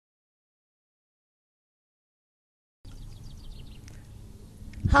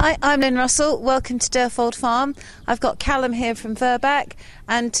Hi, I'm Lynn Russell. Welcome to Durfold Farm. I've got Callum here from Verback,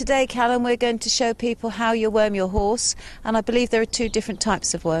 and today, Callum, we're going to show people how you worm your horse, and I believe there are two different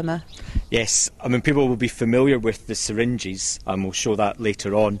types of wormer. Yes, I mean, people will be familiar with the syringes, and we'll show that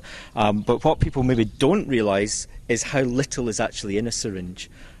later on, but what people maybe don't realise is how little is actually in a syringe.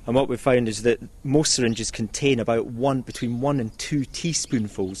 And what we found is that most syringes contain about between 1 and 2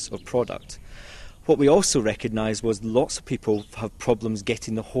 teaspoonfuls of product. What we also recognised was lots of people have problems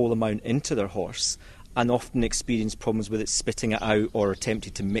getting the whole amount into their horse and often experience problems with it spitting it out or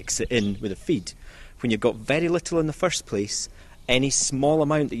attempting to mix it in with a feed. When you've got very little in the first place, any small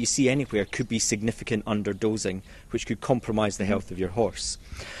amount that you see anywhere could be significant underdosing, which could compromise the health of your horse.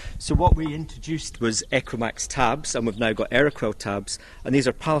 So what we introduced was Equimax tabs, and we've now got Aeroquel tabs, and these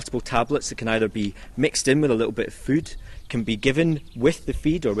are palatable tablets that can either be mixed in with a little bit of food, can be given with the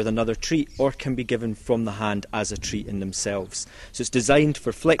feed or with another treat, or can be given from the hand as a treat in themselves. So it's designed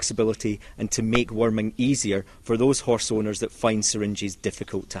for flexibility and to make worming easier for those horse owners that find syringes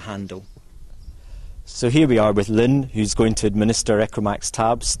difficult to handle. So here we are with Lynn, who's going to administer Equimax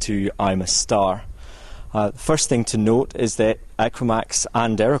tabs to I'm a Star. The first thing to note is that Equimax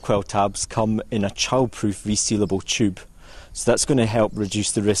and Aeroquel tabs come in a childproof resealable tube, so that's going to help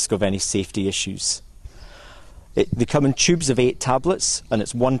reduce the risk of any safety issues. They come in tubes of 8 tablets, and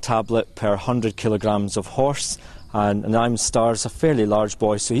it's 1 tablet per 100 kilograms of horse, and I'm a Star is a fairly large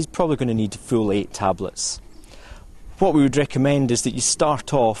boy, so he's probably going to need full 8 tablets. What we would recommend is that you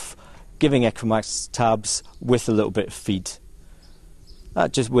start off giving Equimax tabs with a little bit of feed.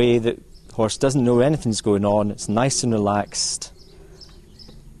 That just way that the horse doesn't know anything's going on, it's nice and relaxed,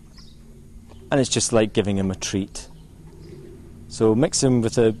 and it's just like giving him a treat. So mix him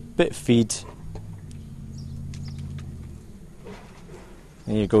with a bit of feed.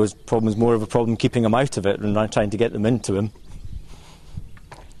 There you go, his problem is more of a problem keeping him out of it than trying to get them into him.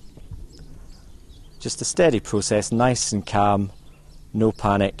 Just a steady process, nice and calm, no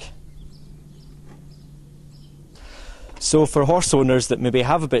panic. So for horse owners that maybe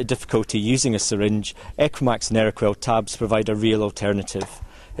have a bit of difficulty using a syringe, Equimax and Aeroquel tabs provide a real alternative.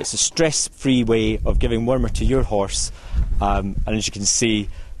 It's a stress-free way of giving wormer to your horse, and as you can see,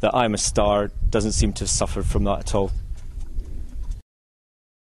 that I'm a Star doesn't seem to have suffered from that at all.